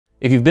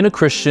If you've been a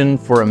Christian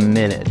for a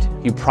minute,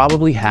 you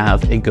probably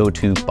have a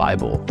go-to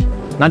Bible.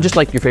 Not just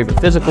like your favorite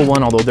physical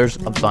one, although there's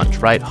a bunch,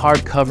 right?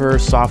 Hardcover,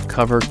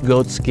 softcover,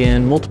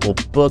 goatskin, multiple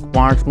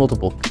bookmarks,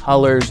 multiple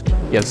colors.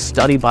 You have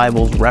study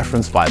Bibles,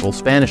 reference Bibles,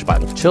 Spanish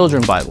Bibles,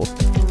 children Bibles.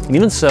 And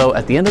even so,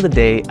 at the end of the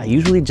day, I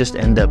usually just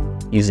end up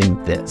using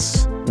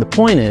this. And the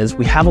point is,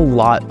 we have a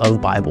lot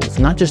of Bibles,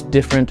 not just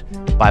different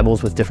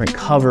Bibles with different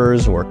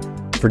covers or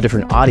for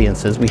different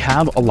audiences. We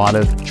have a lot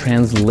of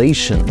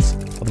translations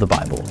of the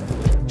Bible.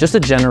 Just a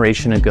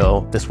generation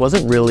ago, this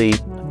wasn't really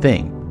a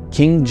thing.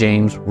 King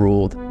James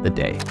ruled the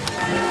day.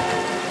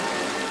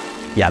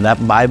 Yeah,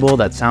 that Bible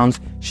that sounds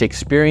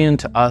Shakespearean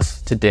to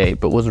us today,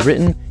 but was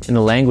written in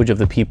the language of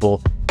the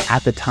people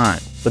at the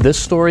time. But this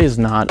story is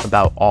not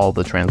about all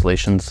the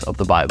translations of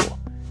the Bible.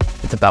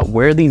 It's about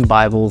where these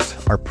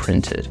Bibles are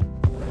printed.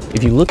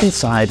 If you look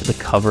inside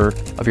the cover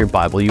of your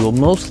Bible, you will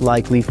most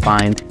likely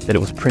find that it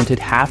was printed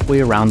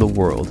halfway around the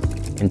world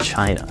in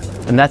China.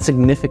 And that's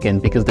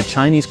significant because the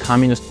Chinese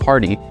Communist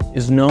Party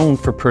is known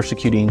for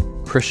persecuting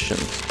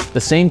Christians.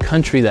 The same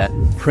country that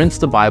prints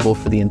the Bible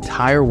for the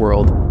entire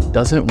world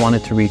doesn't want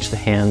it to reach the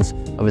hands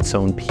of its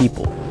own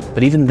people.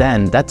 But even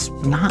then, that's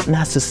not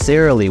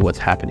necessarily what's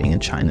happening in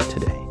China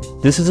today.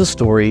 This is a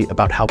story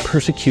about how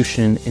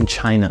persecution in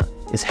China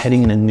is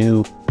heading in a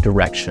new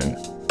direction.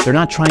 They're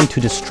not trying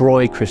to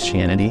destroy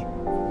Christianity,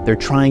 they're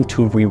trying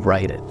to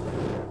rewrite it.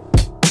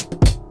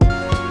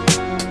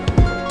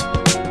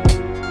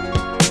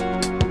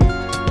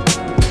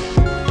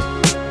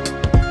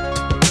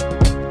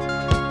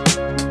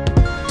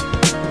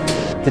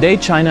 Today,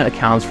 China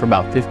accounts for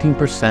about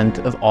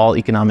 15% of all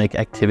economic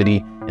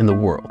activity in the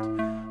world,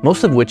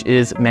 most of which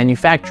is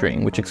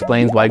manufacturing, which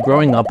explains why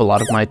growing up, a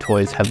lot of my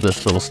toys have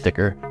this little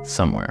sticker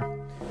somewhere.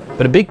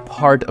 But a big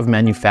part of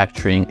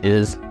manufacturing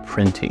is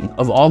printing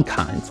of all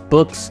kinds: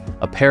 books,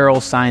 apparel,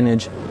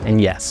 signage,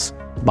 and yes,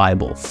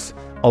 Bibles.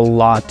 A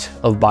lot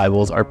of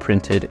Bibles are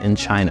printed in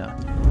China.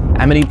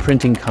 Amity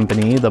Printing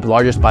Company, the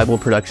largest Bible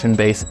production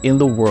base in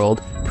the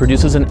world,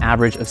 produces an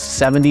average of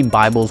 70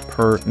 Bibles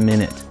per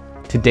minute.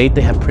 To date,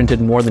 they have printed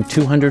more than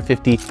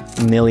 250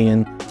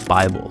 million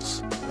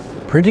Bibles.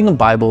 Printing a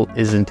Bible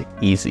isn't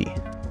easy,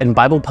 and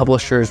Bible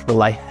publishers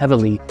rely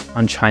heavily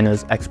on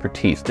China's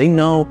expertise. They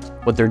know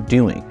what they're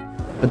doing.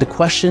 But the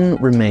question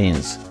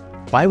remains,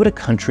 why would a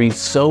country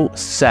so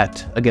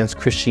set against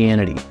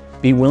Christianity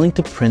be willing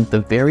to print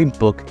the very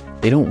book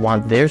they don't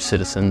want their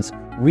citizens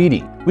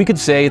reading? We could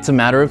say it's a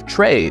matter of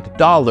trade,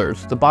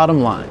 dollars, the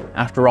bottom line.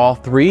 After all,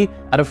 3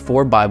 out of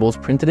 4 Bibles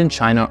printed in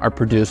China are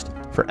produced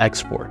for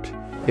export.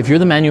 If you're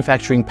the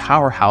manufacturing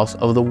powerhouse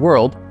of the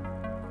world,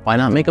 why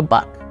not make a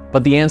buck?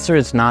 But the answer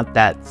is not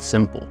that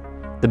simple.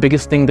 The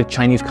biggest thing the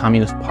Chinese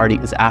Communist Party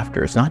is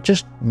after is not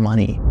just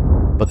money,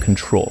 but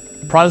control.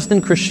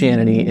 Protestant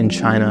Christianity in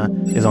China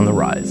is on the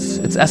rise.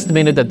 It's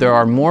estimated that there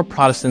are more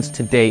Protestants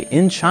today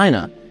in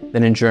China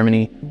than in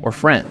Germany or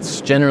France.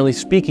 Generally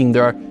speaking,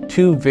 there are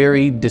 2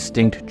 very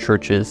distinct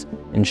churches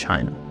in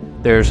China.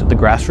 There's the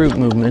grassroots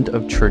movement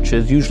of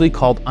churches, usually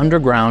called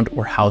underground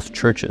or house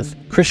churches.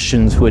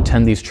 Christians who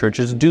attend these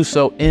churches do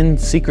so in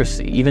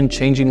secrecy, even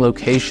changing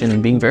location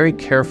and being very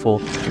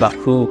careful about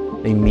who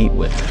they meet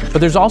with.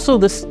 But there's also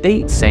the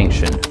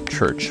state-sanctioned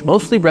church,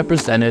 mostly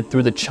represented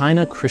through the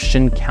China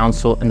Christian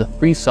Council and the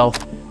Free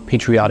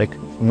Self-Patriotic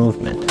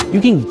movement.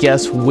 You can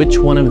guess which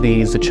one of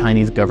these the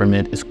Chinese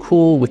government is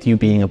cool with you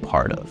being a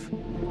part of.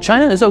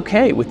 China is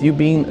okay with you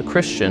being a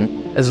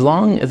Christian as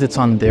long as it's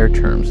on their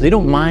terms. They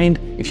don't mind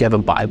if you have a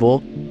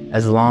Bible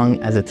as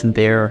long as it's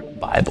their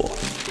Bible.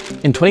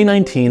 In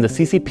 2019, the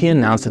CCP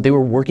announced that they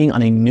were working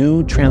on a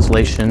new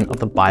translation of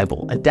the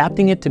Bible,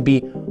 adapting it to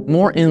be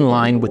more in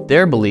line with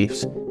their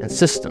beliefs and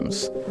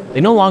systems. They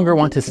no longer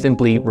want to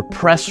simply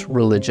repress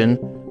religion,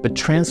 but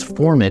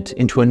transform it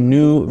into a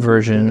new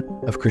version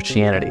of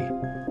Christianity.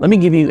 Let me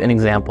give you an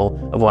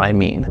example of what I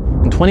mean.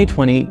 In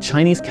 2020,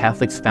 Chinese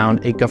Catholics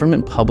found a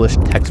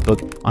government-published textbook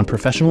on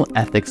professional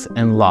ethics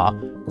and law,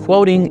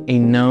 quoting a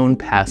known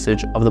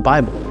passage of the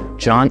Bible,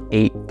 John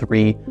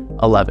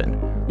 8:3-11.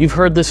 You've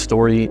heard this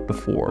story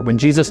before, when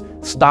Jesus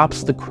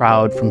stops the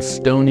crowd from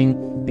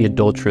stoning the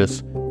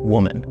adulterous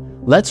woman.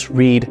 Let's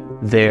read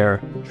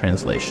their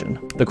translation.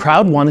 The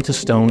crowd wanted to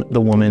stone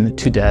the woman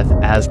to death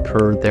as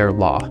per their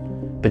law,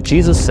 but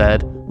Jesus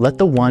said, "Let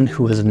the one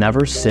who has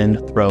never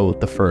sinned throw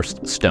the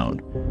first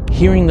stone."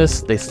 Hearing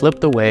this, they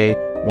slipped away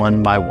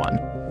one by one.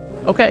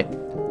 Okay,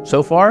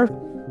 so far,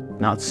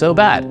 not so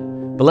bad.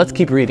 But let's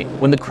keep reading.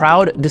 When the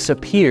crowd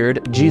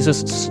disappeared,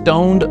 Jesus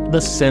stoned the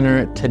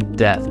sinner to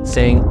death,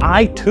 saying,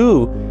 "I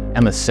too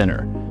am a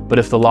sinner. But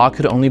if the law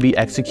could only be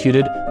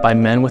executed by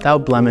men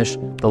without blemish,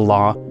 the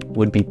law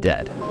would be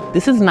dead."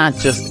 This is not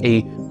just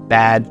a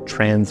bad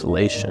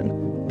translation.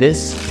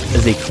 This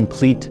is a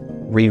complete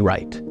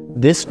rewrite.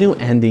 This new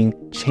ending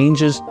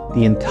changes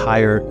the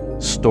entire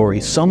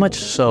story, so much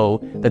so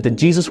that the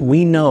Jesus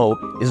we know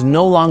is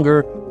no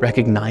longer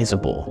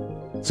recognizable.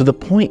 So the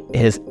point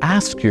is,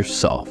 ask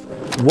yourself,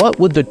 what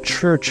would the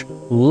church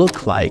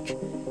look like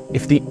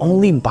if the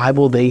only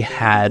Bible they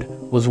had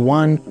was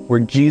one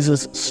where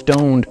Jesus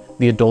stoned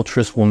the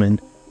adulterous woman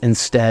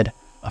instead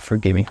of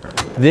forgiving her.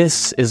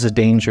 This is a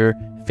danger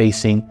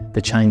facing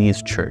the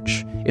Chinese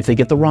church. If they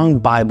get the wrong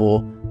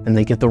Bible, then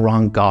they get the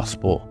wrong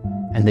gospel,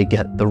 and they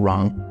get the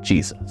wrong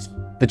Jesus.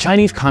 The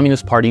Chinese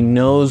Communist Party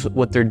knows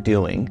what they're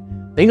doing.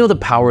 They know the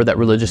power that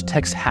religious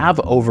texts have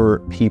over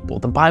people,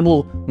 the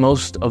Bible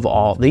most of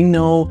all. They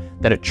know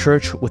that a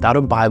church without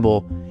a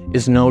Bible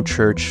is no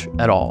church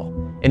at all.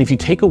 And if you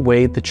take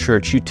away the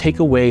church, you take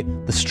away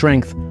the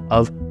strength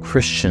of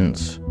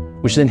Christians,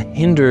 which then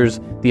hinders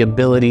the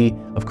ability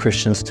of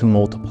Christians to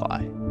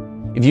multiply.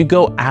 If you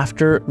go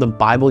after the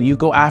Bible, you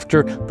go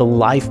after the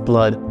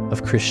lifeblood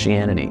of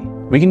Christianity.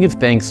 We can give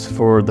thanks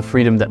for the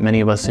freedom that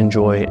many of us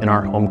enjoy in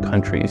our home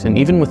countries. And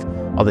even with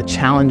all the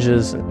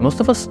challenges, most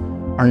of us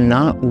are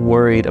not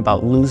worried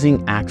about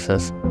losing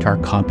access to our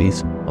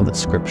copies of the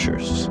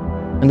scriptures.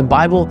 And the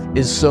Bible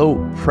is so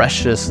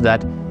precious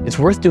that it's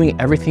worth doing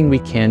everything we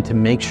can to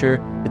make sure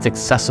it's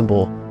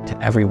accessible to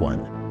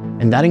everyone.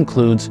 And that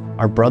includes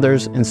our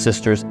brothers and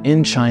sisters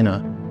in China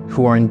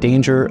who are in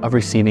danger of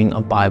receiving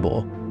a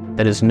Bible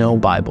that is no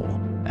Bible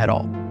at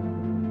all.